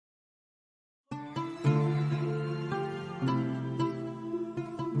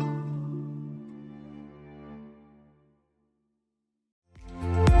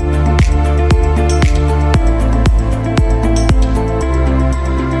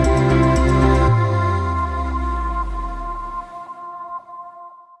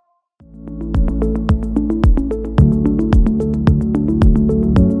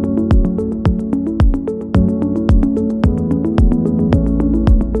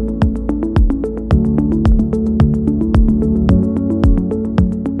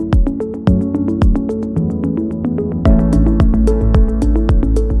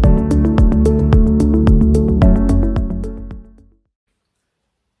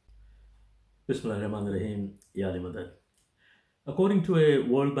Bismillahirrahmanirrahim, Ya Madad. According to a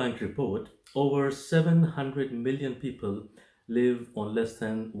World Bank report, over 700 million people live on less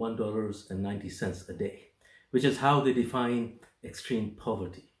than $1.90 a day, which is how they define extreme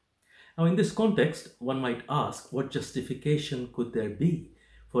poverty. Now, in this context, one might ask what justification could there be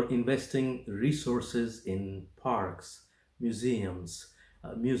for investing resources in parks, museums,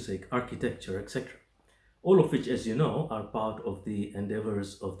 music, architecture, etc., all of which, as you know, are part of the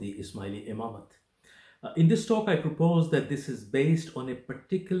endeavors of the Ismaili Imamat. In this talk, I propose that this is based on a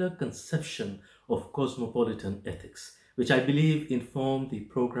particular conception of cosmopolitan ethics, which I believe inform the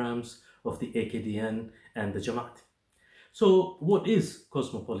programs of the AKDN and the Jamat. So, what is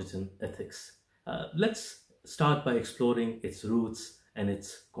cosmopolitan ethics? Let's start by exploring its roots and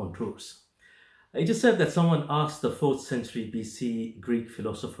its contours. It is said that someone asked the 4th century BC Greek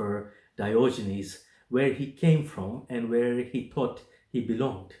philosopher Diogenes where he came from and where he thought he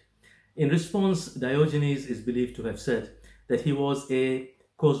belonged. In response, Diogenes is believed to have said that he was a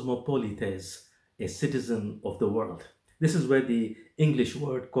cosmopolites, a citizen of the world. This is where the English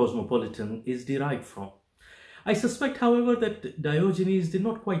word cosmopolitan is derived from. I suspect, however, that Diogenes did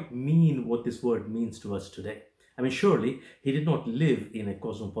not quite mean what this word means to us today. I mean, surely he did not live in a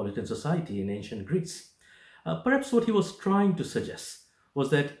cosmopolitan society in ancient Greece. Perhaps what he was trying to suggest was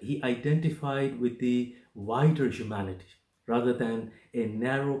that he identified with the wider humanity rather than a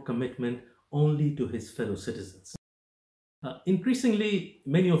narrow commitment only to his fellow citizens. Increasingly,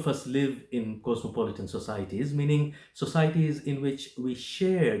 many of us live in cosmopolitan societies, meaning societies in which we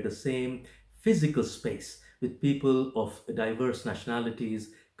share the same physical space with people of diverse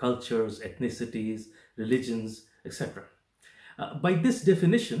nationalities, cultures, ethnicities, religions, etc. By this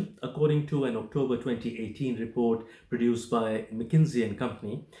definition, according to an October 2018 report produced by McKinsey and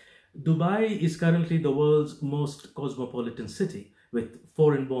Company, Dubai is currently the world's most cosmopolitan city, with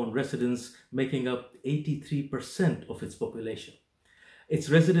foreign-born residents making up 83% of its population. Its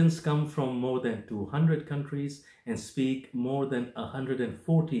residents come from more than 200 countries and speak more than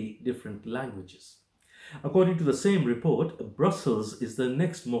 140 different languages. According to the same report, Brussels is the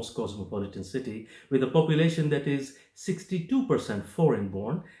next most cosmopolitan city with a population that is 62%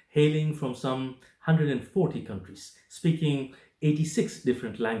 foreign-born, hailing from some 140 countries, speaking 86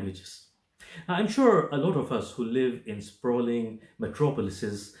 different languages. I'm sure a lot of us who live in sprawling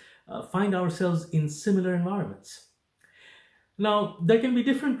metropolises find ourselves in similar environments. Now, there can be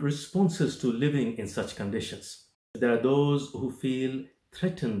different responses to living in such conditions. There are those who feel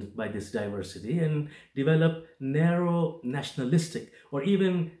threatened by this diversity and develop narrow nationalistic or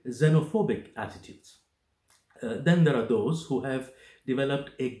even xenophobic attitudes. Then there are those who have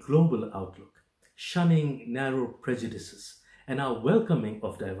developed a global outlook, shunning narrow prejudices and are welcoming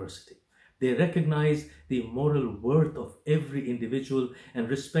of diversity. They recognize the moral worth of every individual and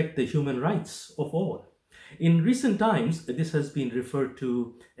respect the human rights of all. In recent times, this has been referred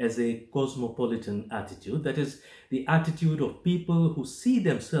to as a cosmopolitan attitude, that is, the attitude of people who see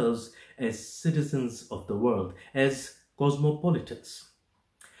themselves as citizens of the world, as cosmopolitans.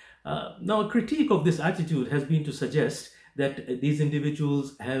 Now, a critique of this attitude has been to suggest that these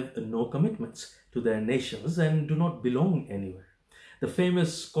individuals have no commitments to their nations and do not belong anywhere. The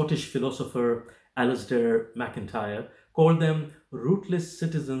famous Scottish philosopher Alasdair MacIntyre called them rootless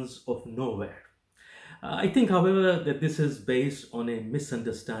citizens of nowhere. I think, however, that this is based on a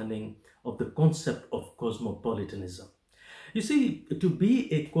misunderstanding of the concept of cosmopolitanism. You see, to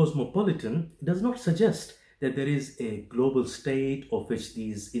be a cosmopolitan does not suggest that there is a global state of which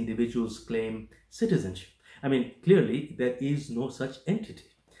these individuals claim citizenship. I mean, clearly, there is no such entity.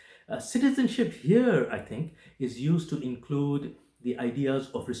 Citizenship here, I think, is used to include the ideas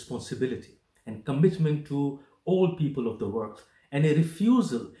of responsibility and commitment to all people of the world, and a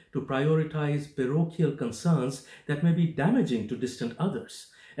refusal to prioritize parochial concerns that may be damaging to distant others.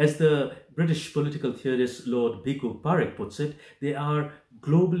 As the British political theorist Lord Bhikkhu Parekh puts it, they are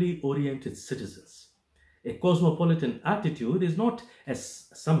globally oriented citizens. A cosmopolitan attitude is not, as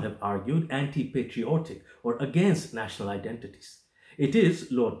some have argued, anti-patriotic or against national identities. It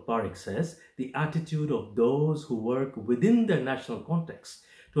is, Lord Parekh says, the attitude of those who work within their national context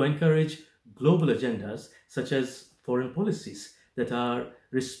to encourage global agendas such as foreign policies that are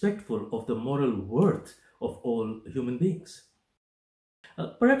respectful of the moral worth of all human beings.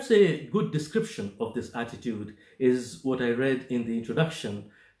 Perhaps a good description of this attitude is what I read in the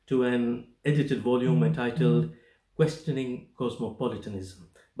introduction to an edited volume entitled Questioning Cosmopolitanism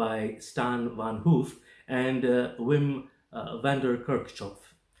by Stan van Hoof and Wim van der Kerkhoff.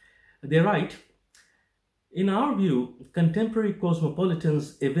 They write, in our view, contemporary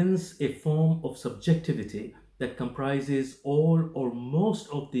cosmopolitans evince a form of subjectivity that comprises all or most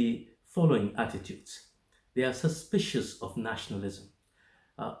of the following attitudes. They are suspicious of nationalism,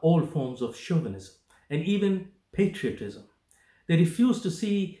 all forms of chauvinism, and even patriotism. They refuse to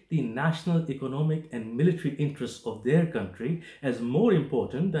see the national, economic, and military interests of their country as more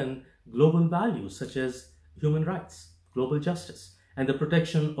important than global values such as human rights, global justice, and the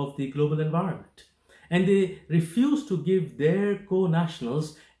protection of the global environment. And they refuse to give their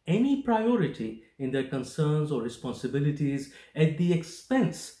co-nationals any priority in their concerns or responsibilities at the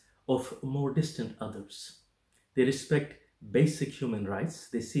expense of more distant others. They respect basic human rights.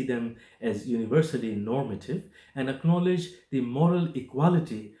 They see them as universally normative and acknowledge the moral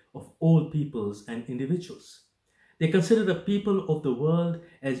equality of all peoples and individuals. They consider the people of the world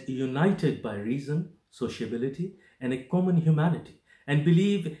as united by reason, sociability, and a common humanity, and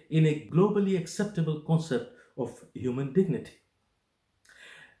believe in a globally acceptable concept of human dignity.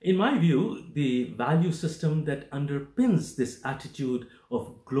 In my view, the value system that underpins this attitude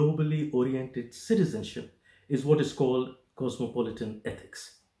of globally oriented citizenship is what is called cosmopolitan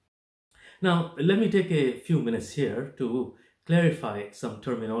ethics. Now, let me take a few minutes here to clarify some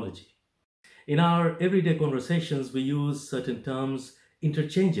terminology. In our everyday conversations, we use certain terms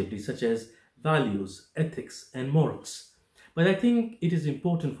interchangeably, such as values, ethics, and morals. But I think it is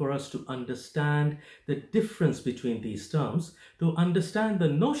important for us to understand the difference between these terms, to understand the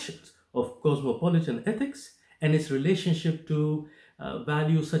notions of cosmopolitan ethics and its relationship to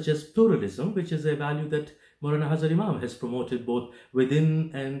values such as pluralism, which is a value that Maulana Hazar Imam has promoted both within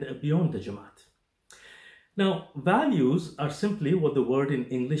and beyond the Jamat. Now, values are simply what the word in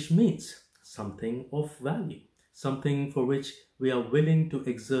English means, something of value, something for which we are willing to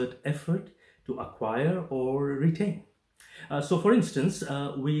exert effort to acquire or retain. So, for instance,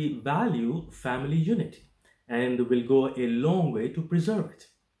 we value family unity and will go a long way to preserve it.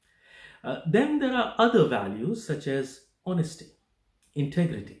 Then there are other values such as honesty,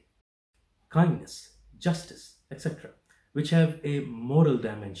 integrity, kindness, justice, etc., which have a moral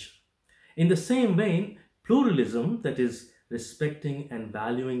dimension. In the same vein, pluralism, that is, respecting and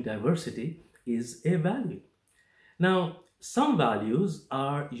valuing diversity, is a value. Now, some values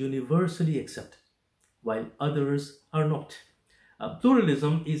are universally accepted, while others are not.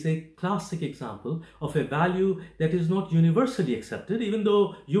 Pluralism is a classic example of a value that is not universally accepted, even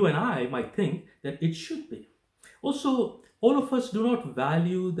though you and I might think that it should be. Also, all of us do not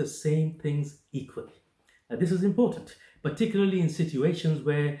value the same things equally. This is important, particularly in situations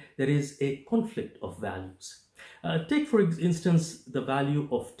where there is a conflict of values. Take, for instance, the value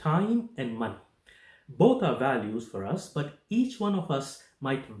of time and money. Both are values for us, but each one of us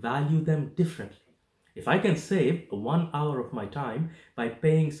might value them differently. If I can save 1 hour of my time by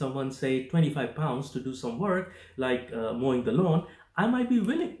paying someone, say, £25 to do some work like mowing the lawn, I might be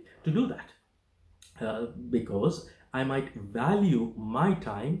willing to do that because I might value my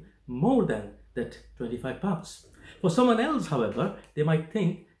time more than that £25. For someone else, however, they might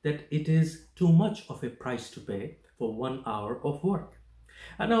think that it is too much of a price to pay for 1 hour of work.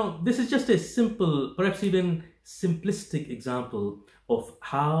 Now, this is just a simple, perhaps even simplistic example of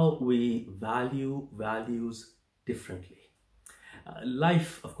how we value values differently.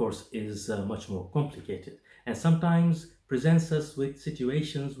 Life, of course, is much more complicated and sometimes presents us with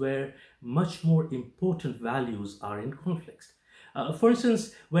situations where much more important values are in conflict. For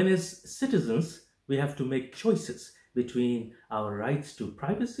instance, when as citizens, we have to make choices between our rights to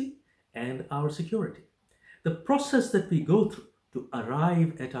privacy and our security. The process that we go through to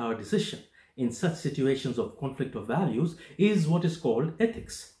arrive at our decision in such situations of conflict of values is what is called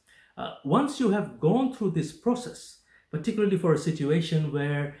ethics. Once you have gone through this process, particularly for a situation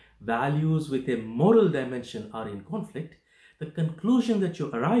where values with a moral dimension are in conflict, the conclusion that you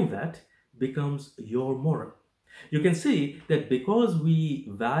arrive at becomes your moral. You can see that because we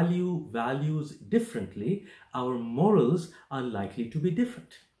value values differently, our morals are likely to be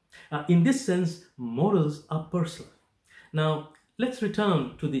different. In this sense, morals are personal. Now, let's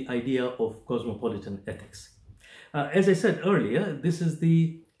return to the idea of cosmopolitan ethics. As I said earlier, this is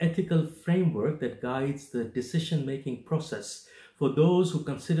the ethical framework that guides the decision-making process for those who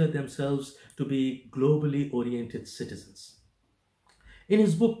consider themselves to be globally oriented citizens. In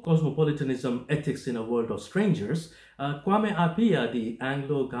his book, Cosmopolitanism, Ethics in a World of Strangers, Kwame Appiah, the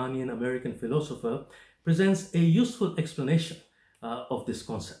Anglo-Ghanaian American philosopher, presents a useful explanation of this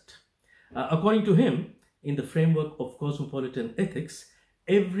concept. According to him, in the framework of cosmopolitan ethics,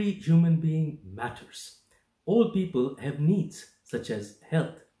 every human being matters. All people have needs such as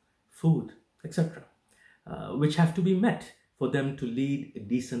health, food, etc., which have to be met for them to lead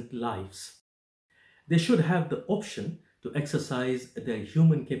decent lives. They should have the option to exercise their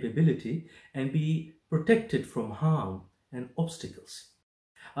human capability and be protected from harm and obstacles.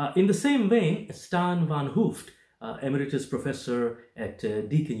 In the same vein, Stan van Hooft, emeritus professor at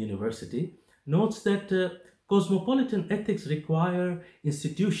Deakin University, notes that cosmopolitan ethics require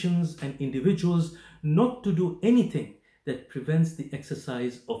institutions and individuals not to do anything that prevents the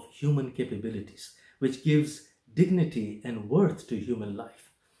exercise of human capabilities, which gives dignity and worth to human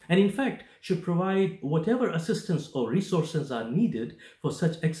life, and in fact should provide whatever assistance or resources are needed for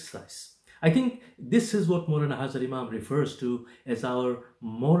such exercise. I think this is what Maulana Hazar Imam refers to as our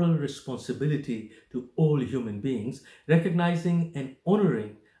moral responsibility to all human beings, recognizing and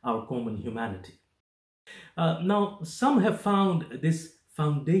honoring our common humanity. Now, some have found this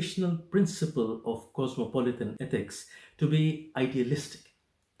foundational principle of cosmopolitan ethics to be idealistic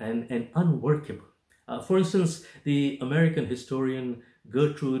and unworkable. For instance, the American historian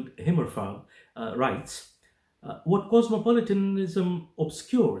Gertrude Himmelfarb writes, what cosmopolitanism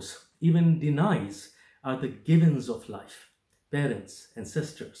obscures, even denies, are the givens of life: parents,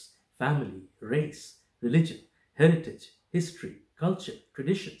 ancestors, family, race, religion, heritage, history, culture,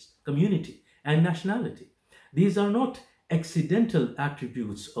 traditions, community, and nationality. These are not accidental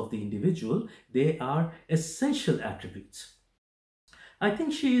attributes of the individual, they are essential attributes. I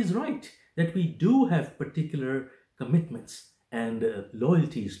think she is right that we do have particular commitments and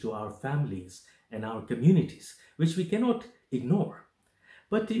loyalties to our families and our communities, which we cannot ignore.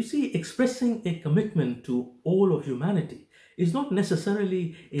 But you see, expressing a commitment to all of humanity is not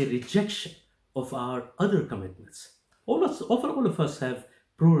necessarily a rejection of our other commitments. All of us have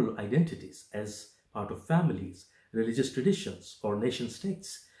plural identities as part of families, religious traditions, or nation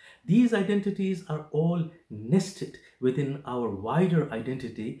states. These identities are all nested within our wider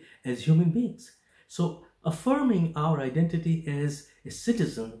identity as human beings. So, affirming our identity as a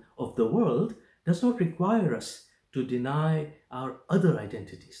citizen of the world does not require us to deny our other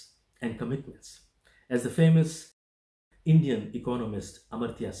identities and commitments. As the famous Indian economist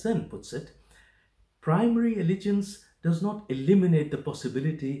Amartya Sen puts it, primary allegiance does not eliminate the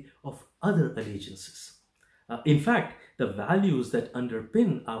possibility of other allegiances. In fact, the values that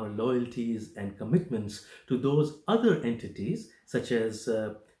underpin our loyalties and commitments to those other entities, such as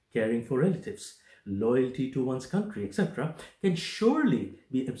caring for relatives, loyalty to one's country, etc., can surely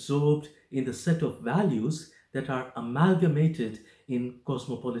be absorbed in the set of values that are amalgamated in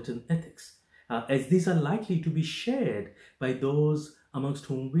cosmopolitan ethics, as these are likely to be shared by those amongst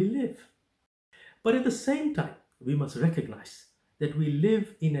whom we live. But at the same time, we must recognize that we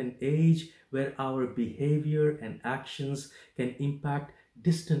live in an age where our behavior and actions can impact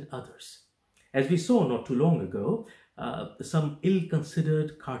distant others. As we saw not too long ago, some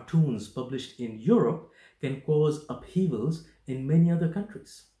ill-considered cartoons published in Europe can cause upheavals in many other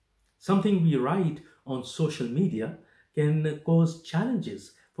countries. Something we write on social media can cause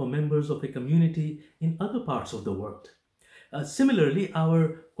challenges for members of a community in other parts of the world. Similarly,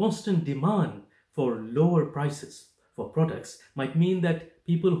 our constant demand for lower prices for products might mean that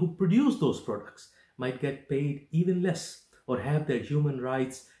people who produce those products might get paid even less or have their human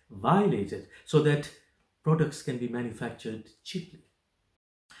rights violated so that products can be manufactured cheaply.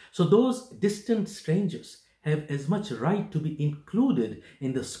 So those distant strangers have as much right to be included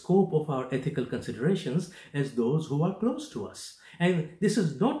in the scope of our ethical considerations as those who are close to us. And this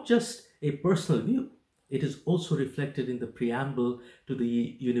is not just a personal view. It is also reflected in the preamble to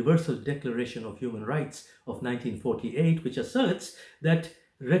the Universal Declaration of Human Rights of 1948, which asserts that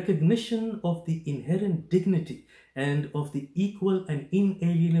recognition of the inherent dignity and of the equal and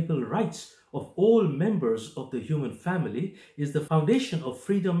inalienable rights of all members of the human family is the foundation of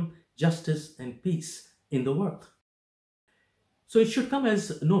freedom, justice, and peace in the world. So it should come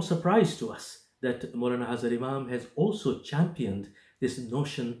as no surprise to us that Maulana Hazar Imam has also championed this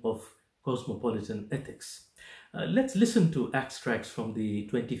notion of cosmopolitan ethics. Let's listen to extracts from the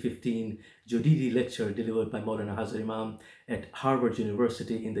 2015 Jodidi lecture delivered by Maulana Hazar Imam at Harvard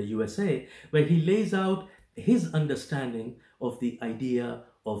University in the USA, where he lays out his understanding of the idea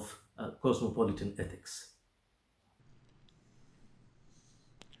of cosmopolitan ethics.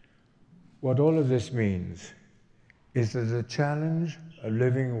 What all of this means is that the challenge of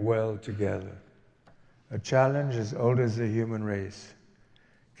living well together, a challenge as old as the human race,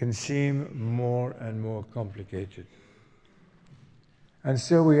 can seem more and more complicated. And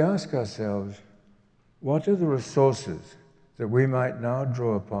so we ask ourselves, what are the resources that we might now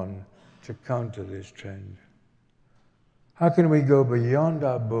draw upon to counter this trend? How can we go beyond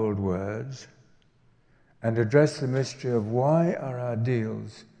our bold words and address the mystery of why our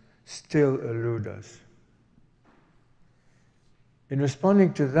ideals still elude us? In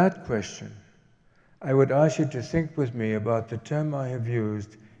responding to that question, I would ask you to think with me about the term I have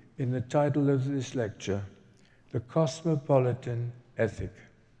used in the title of this lecture, the cosmopolitan ethic.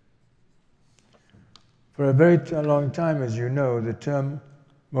 For a very long time, as you know, the term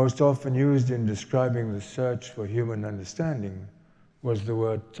most often used in describing the search for human understanding was the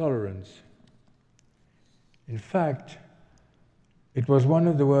word tolerance. In fact, it was one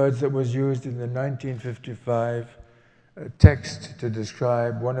of the words that was used in the 1955 text to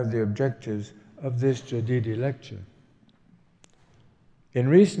describe one of the objectives of this Jadidi lecture. In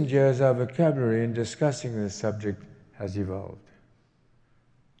recent years, our vocabulary in discussing this subject has evolved.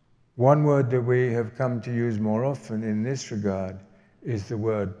 One word that we have come to use more often in this regard is the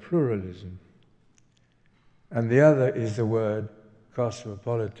word pluralism, and the other is the word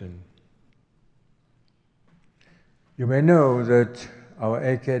cosmopolitan. You may know that our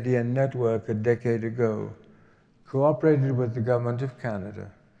AKDN network a decade ago cooperated with the Government of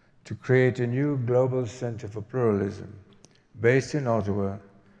Canada to create a new global center for pluralism based in Ottawa,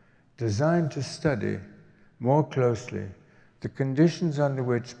 designed to study more closely the conditions under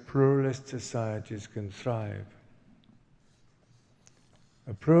which pluralist societies can thrive.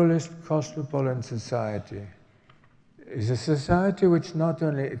 A pluralist cosmopolitan society is a society which not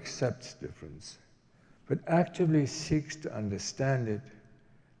only accepts difference, but actively seeks to understand it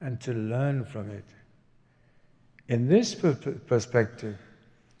and to learn from it. In this perspective,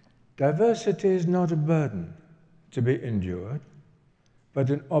 diversity is not a burden to be endured, but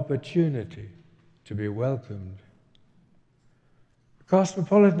an opportunity to be welcomed. A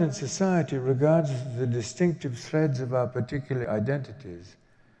cosmopolitan society regards the distinctive threads of our particular identities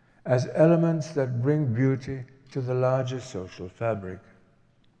as elements that bring beauty to the larger social fabric.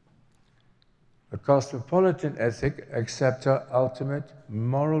 A cosmopolitan ethic accepts our ultimate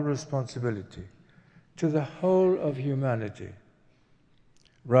moral responsibility to the whole of humanity,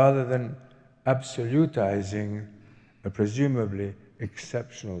 rather than absolutizing a presumably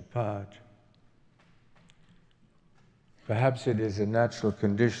exceptional part. Perhaps it is a natural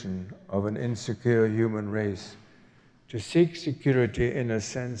condition of an insecure human race to seek security in a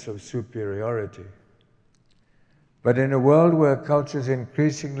sense of superiority. But in a world where cultures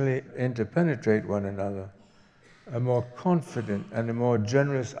increasingly interpenetrate one another, a more confident and a more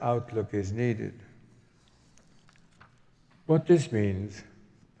generous outlook is needed. What this means,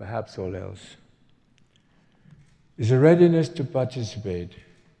 perhaps all else, is a readiness to participate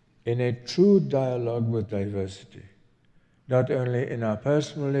in a true dialogue with diversity, not only in our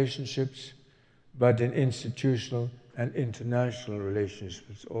personal relationships, but in institutional and international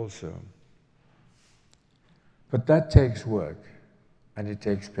relationships also. But that takes work, and it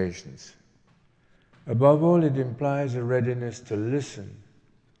takes patience. Above all, it implies a readiness to listen.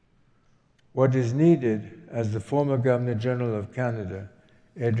 What is needed, as the former Governor-General of Canada,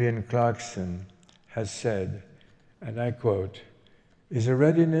 Adrienne Clarkson, has said, and I quote, is a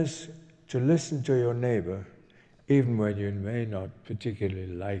readiness to listen to your neighbor, even when you may not particularly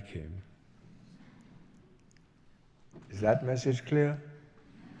like him. Is that message clear?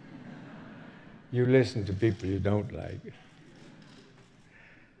 You listen to people you don't like.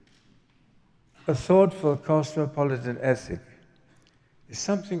 A thoughtful cosmopolitan ethic is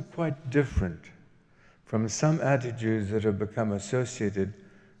something quite different from some attitudes that have become associated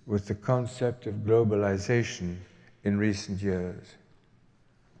with the concept of globalization in recent years.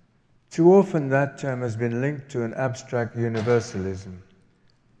 Too often that term has been linked to an abstract universalism,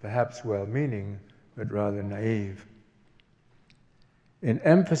 perhaps well-meaning, but rather naive. In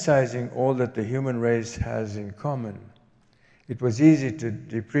emphasizing all that the human race has in common, it was easy to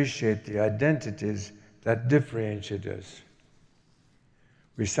depreciate the identities that differentiate us.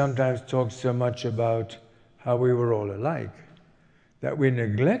 We sometimes talk so much about how we were all alike that we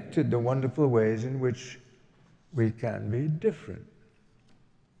neglected the wonderful ways in which we can be different.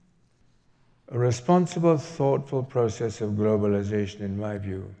 A responsible, thoughtful process of globalization, in my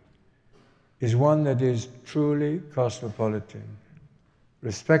view, is one that is truly cosmopolitan,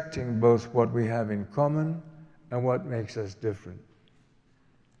 respecting both what we have in common and what makes us different.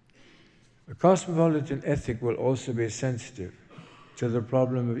 A cosmopolitan ethic will also be sensitive to the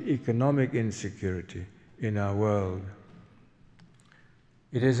problem of economic insecurity in our world.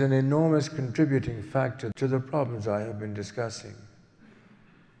 It is an enormous contributing factor to the problems I have been discussing.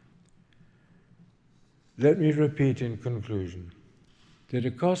 Let me repeat in conclusion that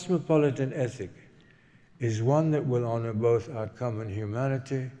a cosmopolitan ethic is one that will honor both our common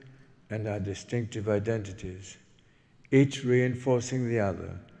humanity and our distinctive identities, each reinforcing the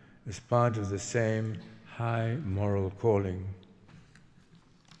other as part of the same high moral calling.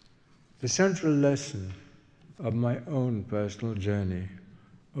 The central lesson of my own personal journey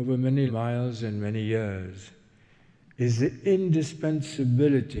over many miles and many years is the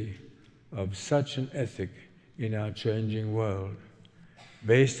indispensability of such an ethic in our changing world,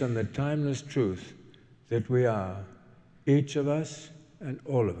 based on the timeless truth that we are, each of us and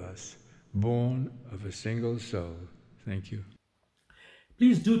all of us, born of a single soul. Thank you.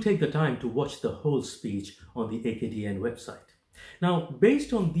 Please do take the time to watch the whole speech on the AKDN website. Now,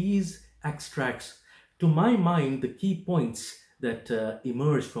 based on these extracts, to my mind, the key points that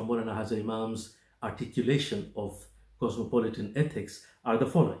emerge from Maulana Hazar Imam's articulation of cosmopolitan ethics are the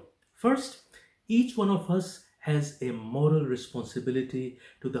following. First, each one of us has a moral responsibility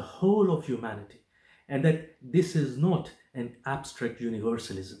to the whole of humanity, and that this is not an abstract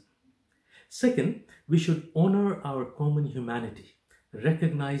universalism. Second, we should honor our common humanity,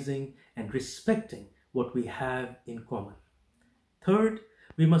 recognizing and respecting what we have in common. Third,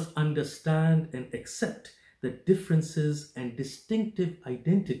 we must understand and accept the differences and distinctive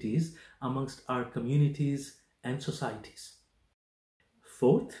identities amongst our communities and societies.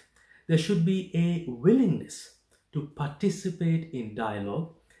 Fourth, there should be a willingness to participate in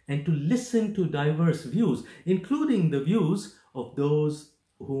dialogue and to listen to diverse views, including the views of those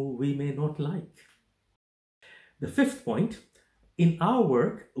who we may not like. The fifth point, in our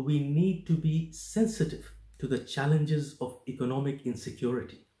work, we need to be sensitive to the challenges of economic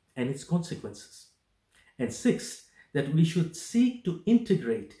insecurity and its consequences. And sixth, that we should seek to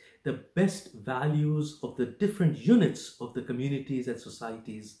integrate the best values of the different units of the communities and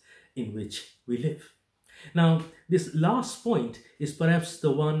societies in which we live. Now, this last point is perhaps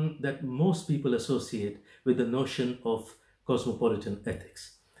the one that most people associate with the notion of cosmopolitan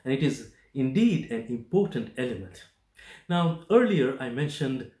ethics, and it is indeed an important element. Now, earlier I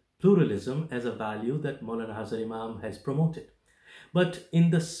mentioned pluralism as a value that Maulana Hazar Imam has promoted. But in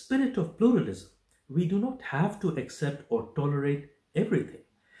the spirit of pluralism, we do not have to accept or tolerate everything.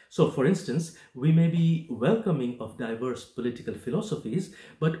 So, for instance, we may be welcoming of diverse political philosophies,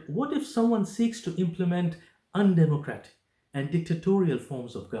 but what if someone seeks to implement undemocratic and dictatorial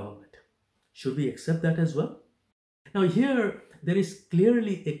forms of government? Should we accept that as well? Now, here there is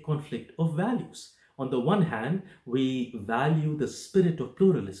clearly a conflict of values. On the one hand, we value the spirit of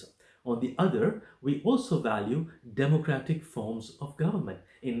pluralism. On the other, we also value democratic forms of government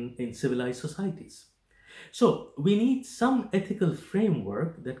in civilized societies. So we need some ethical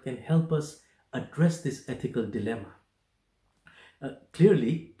framework that can help us address this ethical dilemma.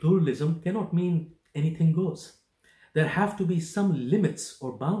 Clearly, pluralism cannot mean anything goes. There have to be some limits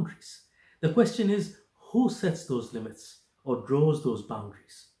or boundaries. The question is, who sets those limits or draws those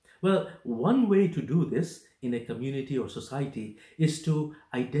boundaries? Well, one way to do this in a community or society is to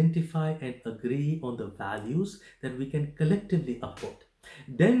identify and agree on the values that we can collectively uphold.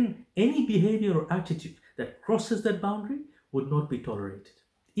 Then any behavior or attitude that crosses that boundary would not be tolerated,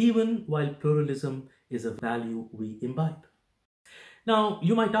 even while pluralism is a value we imbibe. Now,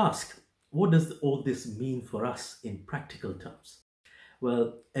 you might ask, what does all this mean for us in practical terms?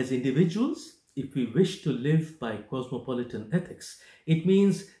 Well, as individuals, if we wish to live by cosmopolitan ethics, it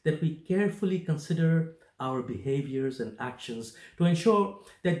means that we carefully consider our behaviors and actions to ensure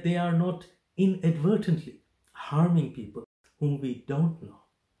that they are not inadvertently harming people whom we don't know,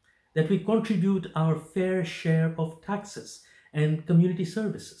 that we contribute our fair share of taxes and community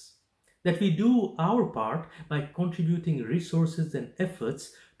services, that we do our part by contributing resources and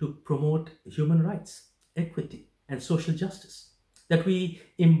efforts to promote human rights, equity, and social justice, that we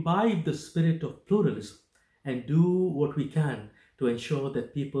imbibe the spirit of pluralism and do what we can to ensure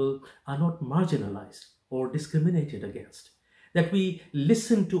that people are not marginalized or discriminated against, that we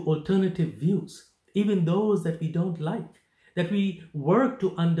listen to alternative views, even those that we don't like, that we work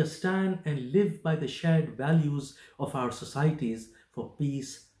to understand and live by the shared values of our societies for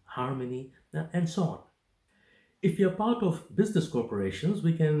peace, harmony, and so on. If we are part of business corporations,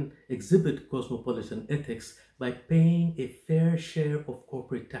 we can exhibit cosmopolitan ethics by paying a fair share of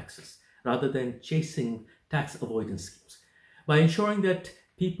corporate taxes rather than chasing tax avoidance schemes, by ensuring that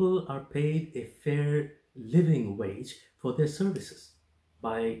people are paid a fair living wage for their services,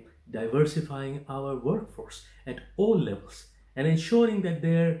 by diversifying our workforce at all levels and ensuring that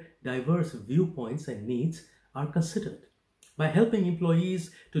their diverse viewpoints and needs are considered, by helping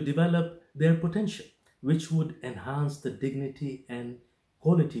employees to develop their potential, which would enhance the dignity and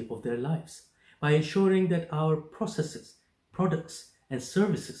quality of their lives, by ensuring that our processes, products, and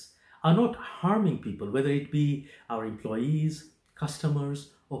services are not harming people, whether it be our employees,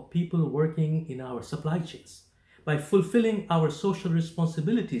 customers, or people working in our supply chains, by fulfilling our social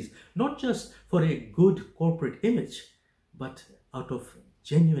responsibilities, not just for a good corporate image, but out of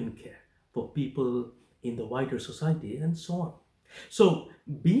genuine care for people in the wider society, and so on. So,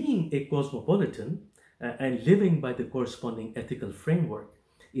 being a cosmopolitan and living by the corresponding ethical framework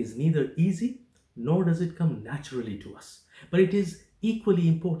is neither easy nor does it come naturally to us, but it is equally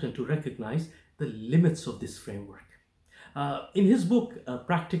important to recognize the limits of this framework. In his book,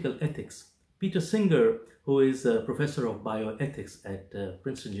 Practical Ethics, Peter Singer, who is a professor of bioethics at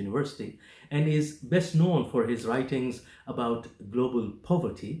Princeton University and is best known for his writings about global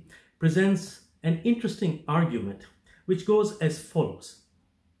poverty, presents an interesting argument which goes as follows.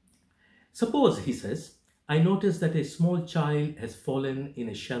 Suppose, he says, I notice that a small child has fallen in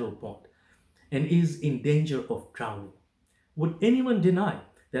a shallow pond and is in danger of drowning. Would anyone deny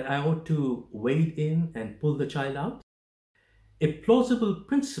that I ought to wade in and pull the child out? A plausible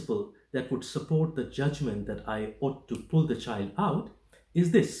principle that would support the judgment that I ought to pull the child out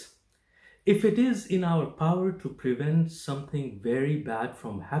is this. If it is in our power to prevent something very bad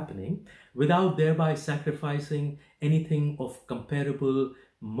from happening without thereby sacrificing anything of comparable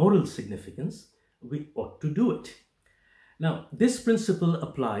moral significance, we ought to do it. Now, this principle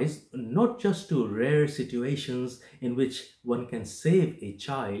applies not just to rare situations in which one can save a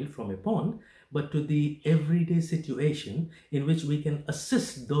child from a pond, but to the everyday situation in which we can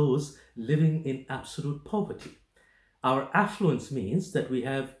assist those living in absolute poverty. Our affluence means that we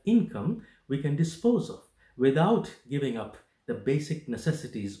have income we can dispose of without giving up the basic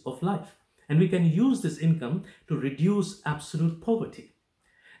necessities of life. And we can use this income to reduce absolute poverty.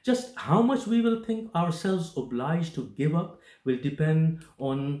 Just how much we will think ourselves obliged to give up will depend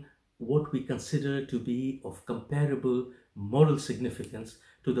on what we consider to be of comparable moral significance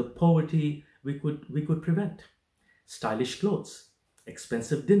to the poverty we could prevent. Stylish clothes,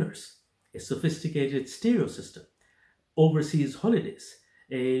 expensive dinners, a sophisticated stereo system, overseas holidays,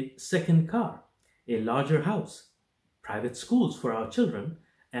 a second car, a larger house, private schools for our children,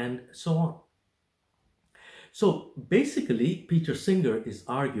 and so on. So basically, Peter Singer is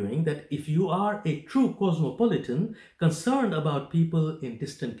arguing that if you are a true cosmopolitan concerned about people in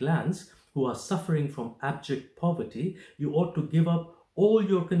distant lands who are suffering from abject poverty, you ought to give up all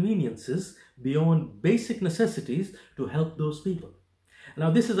your conveniences beyond basic necessities to help those people. Now,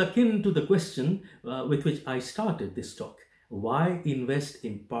 this is akin to the question with which I started this talk. Why invest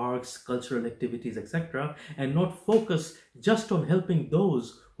in parks, cultural activities, etc., and not focus just on helping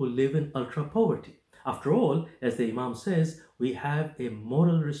those who live in ultra poverty? After all, as the Imam says, we have a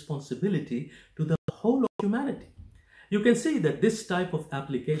moral responsibility to the whole of humanity. You can see that this type of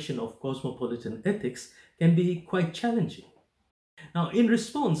application of cosmopolitan ethics can be quite challenging. Now, in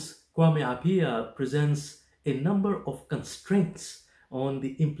response, Kwame Appiah presents a number of constraints on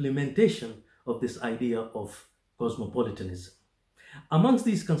the implementation of this idea of cosmopolitanism. Amongst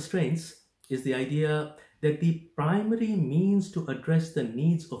these constraints is the idea that the primary means to address the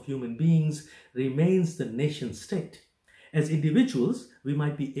needs of human beings remains the nation state. As individuals, we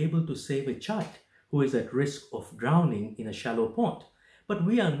might be able to save a child who is at risk of drowning in a shallow pond, but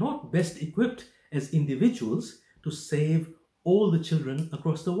we are not best equipped as individuals to save all the children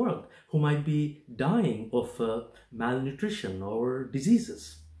across the world who might be dying of malnutrition or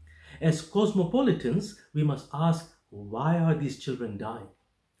diseases. As cosmopolitans, we must ask, why are these children dying?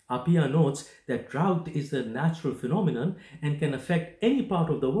 Appiah notes that drought is a natural phenomenon and can affect any part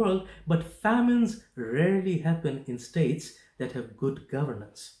of the world, but famines rarely happen in states that have good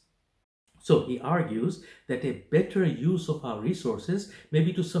governance. So he argues that a better use of our resources may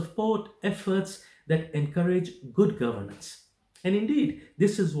be to support efforts that encourage good governance. And indeed,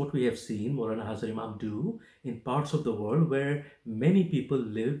 this is what we have seen Maulana Hazar Imam do in parts of the world where many people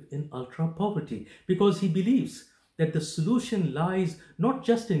live in ultra poverty, because he believes that the solution lies not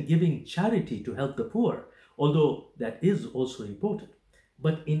just in giving charity to help the poor, although that is also important,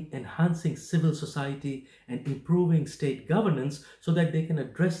 but in enhancing civil society and improving state governance so that they can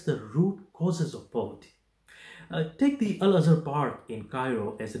address the root causes of poverty. Take the Al-Azhar Park in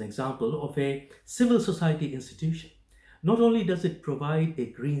Cairo as an example of a civil society institution. Not only does it provide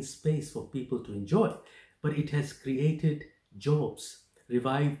a green space for people to enjoy, but it has created jobs,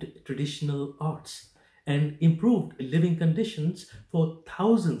 revived traditional arts, and improved living conditions for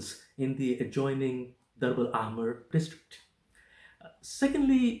thousands in the adjoining Darb al-Ahmar district.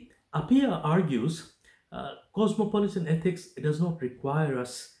 Secondly, Appiah argues cosmopolitan ethics does not require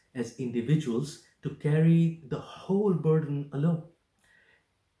us as individuals to carry the whole burden alone.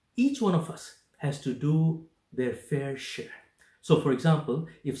 Each one of us has to do their fair share. So, for example,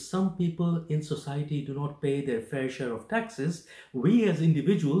 if some people in society do not pay their fair share of taxes, we as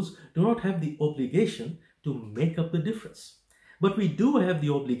individuals do not have the obligation to make up the difference. But we do have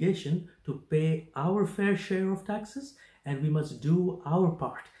the obligation to pay our fair share of taxes, and we must do our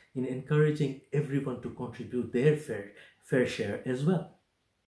part in encouraging everyone to contribute their fair share as well.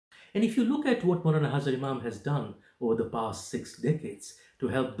 And if you look at what Maulana Hazar Imam has done over the past 6 decades to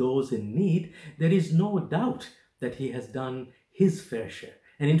help those in need, there is no doubt that he has done his fair share,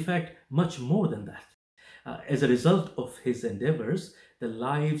 and in fact, much more than that. As a result of his endeavors, the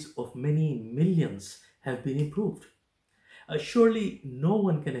lives of many millions have been improved. Surely no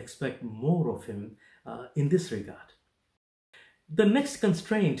one can expect more of him in this regard. The next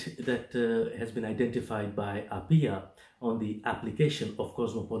constraint that has been identified by Appiah on the application of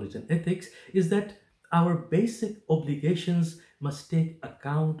cosmopolitan ethics is that our basic obligations must take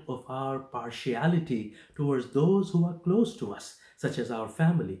account of our partiality towards those who are close to us, such as our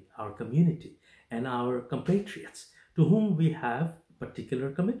family, our community, and our compatriots, to whom we have particular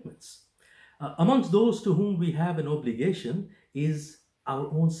commitments. Amongst those to whom we have an obligation is our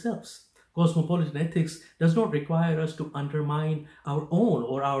own selves. Cosmopolitan ethics does not require us to undermine our own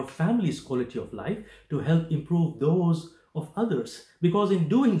or our family's quality of life to help improve those of others, because in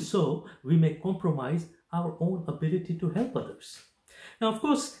doing so, we may compromise our own ability to help others. Now, of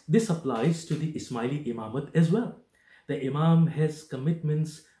course, this applies to the Ismaili Imamat as well. The Imam has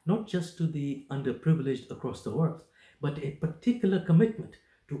commitments not just to the underprivileged across the world, but a particular commitment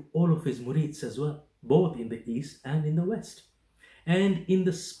to all of his murids as well, both in the East and in the West. And in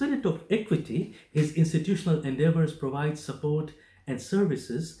the spirit of equity, his institutional endeavors provide support and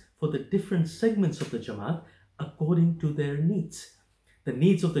services for the different segments of the Jamaat according to their needs. The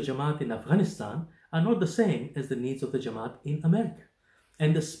needs of the Jamaat in Afghanistan are not the same as the needs of the Jamaat in America.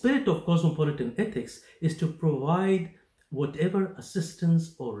 And the spirit of cosmopolitan ethics is to provide whatever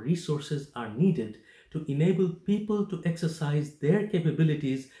assistance or resources are needed to enable people to exercise their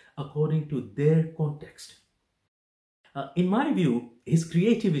capabilities according to their context. In my view, his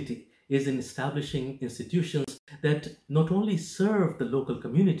creativity is in establishing institutions that not only serve the local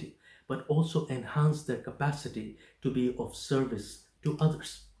community, but also enhance their capacity to be of service to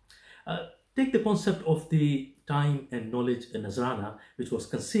others. Take the concept of the Time and Knowledge Nazrana, which was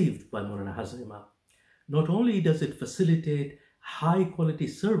conceived by Maulana Hazrat Imam. Not only does it facilitate high quality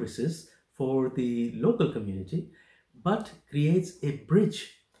services for the local community, but creates a bridge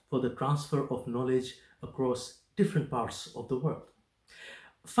for the transfer of knowledge across different parts of the world.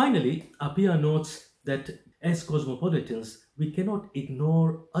 Finally, Appiah notes that as cosmopolitans, we cannot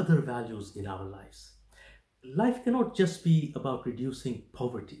ignore other values in our lives. Life cannot just be about reducing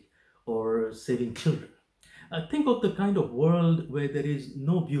poverty or saving children. Think of the kind of world where there is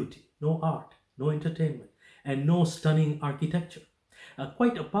no beauty, no art, no entertainment, and no stunning architecture.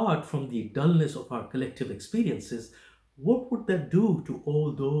 Quite apart from the dullness of our collective experiences, what would that do to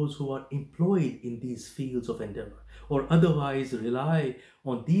all those who are employed in these fields of endeavor or otherwise rely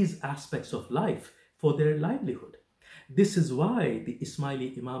on these aspects of life for their livelihood? This is why the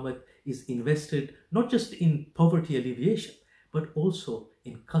Ismaili Imamat is invested not just in poverty alleviation, but also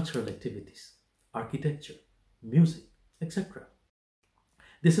in cultural activities, architecture, music, etc.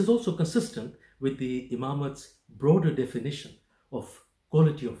 This is also consistent with the Imamat's broader definition of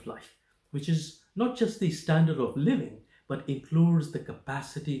quality of life, which is not just the standard of living, but includes the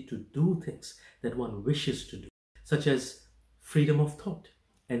capacity to do things that one wishes to do, such as freedom of thought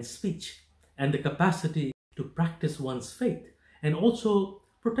and speech, and the capacity to practice one's faith, and also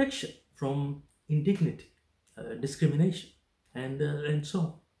protection from indignity, discrimination, and so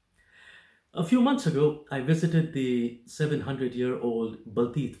on. A few months ago, I visited the 700-year-old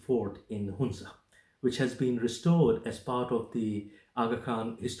Baltit Fort in Hunza, which has been restored as part of the Aga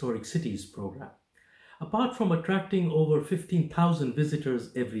Khan Historic Cities program. Apart from attracting over 15,000 visitors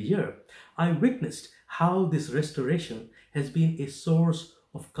every year, I witnessed how this restoration has been a source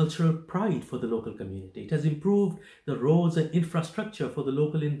of cultural pride for the local community. It has improved the roads and infrastructure for the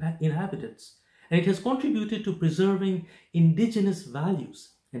local inhabitants, and it has contributed to preserving indigenous values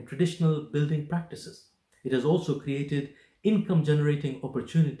and traditional building practices. It has also created income-generating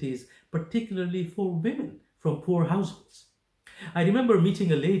opportunities, particularly for women from poor households. I remember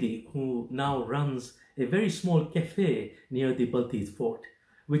meeting a lady who now runs a very small cafe near the Baltit Fort,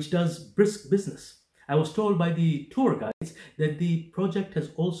 which does brisk business. I was told by the tour guides that the project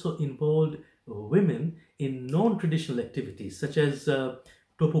has also involved women in non-traditional activities such as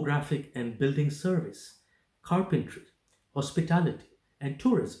topographic and building service, carpentry, hospitality, and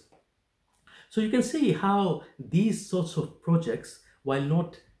tourism. So you can see how these sorts of projects, while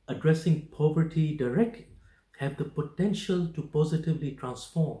not addressing poverty directly, have the potential to positively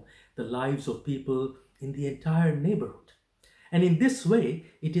transform the lives of people in the entire neighborhood. And in this way,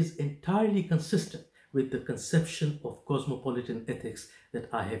 it is entirely consistent with the conception of cosmopolitan ethics that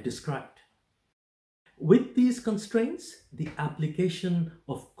I have described. With these constraints, the application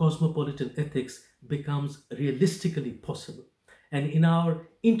of cosmopolitan ethics becomes realistically possible. And in our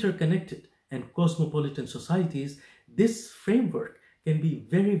interconnected and cosmopolitan societies, this framework can be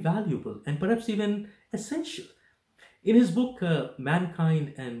very valuable and perhaps even essential. In his book,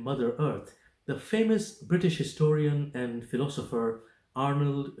 Mankind and Mother Earth, the famous British historian and philosopher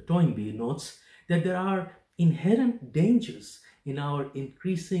Arnold Toynbee notes that there are inherent dangers in our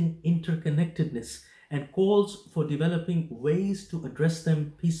increasing interconnectedness and calls for developing ways to address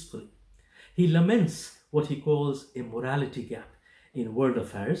them peacefully. He laments what he calls a morality gap in world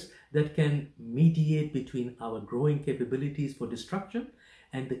affairs that can mediate between our growing capabilities for destruction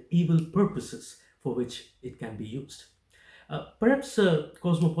and the evil purposes for which it can be used. Perhaps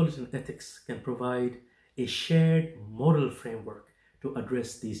cosmopolitan ethics can provide a shared moral framework to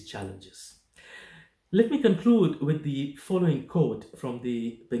address these challenges. Let me conclude with the following quote from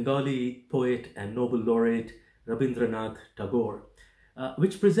the Bengali poet and Nobel laureate Rabindranath Tagore,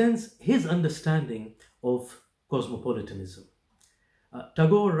 which presents his understanding of cosmopolitanism.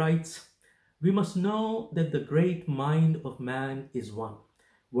 Tagore writes, "We must know that the great mind of man is one,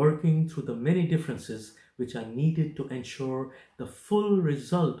 working through the many differences which are needed to ensure the full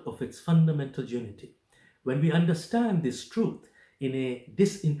result of its fundamental unity. When we understand this truth in a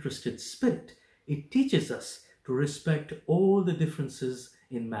disinterested spirit, it teaches us to respect all the differences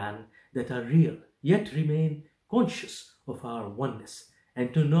in man that are real, yet remain conscious of our oneness,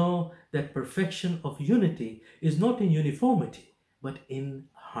 and to know that perfection of unity is not in uniformity, but in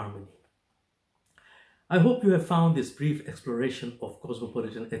harmony." I hope you have found this brief exploration of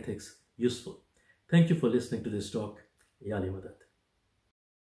cosmopolitan ethics useful. Thank you for listening to this talk. Yali Madat.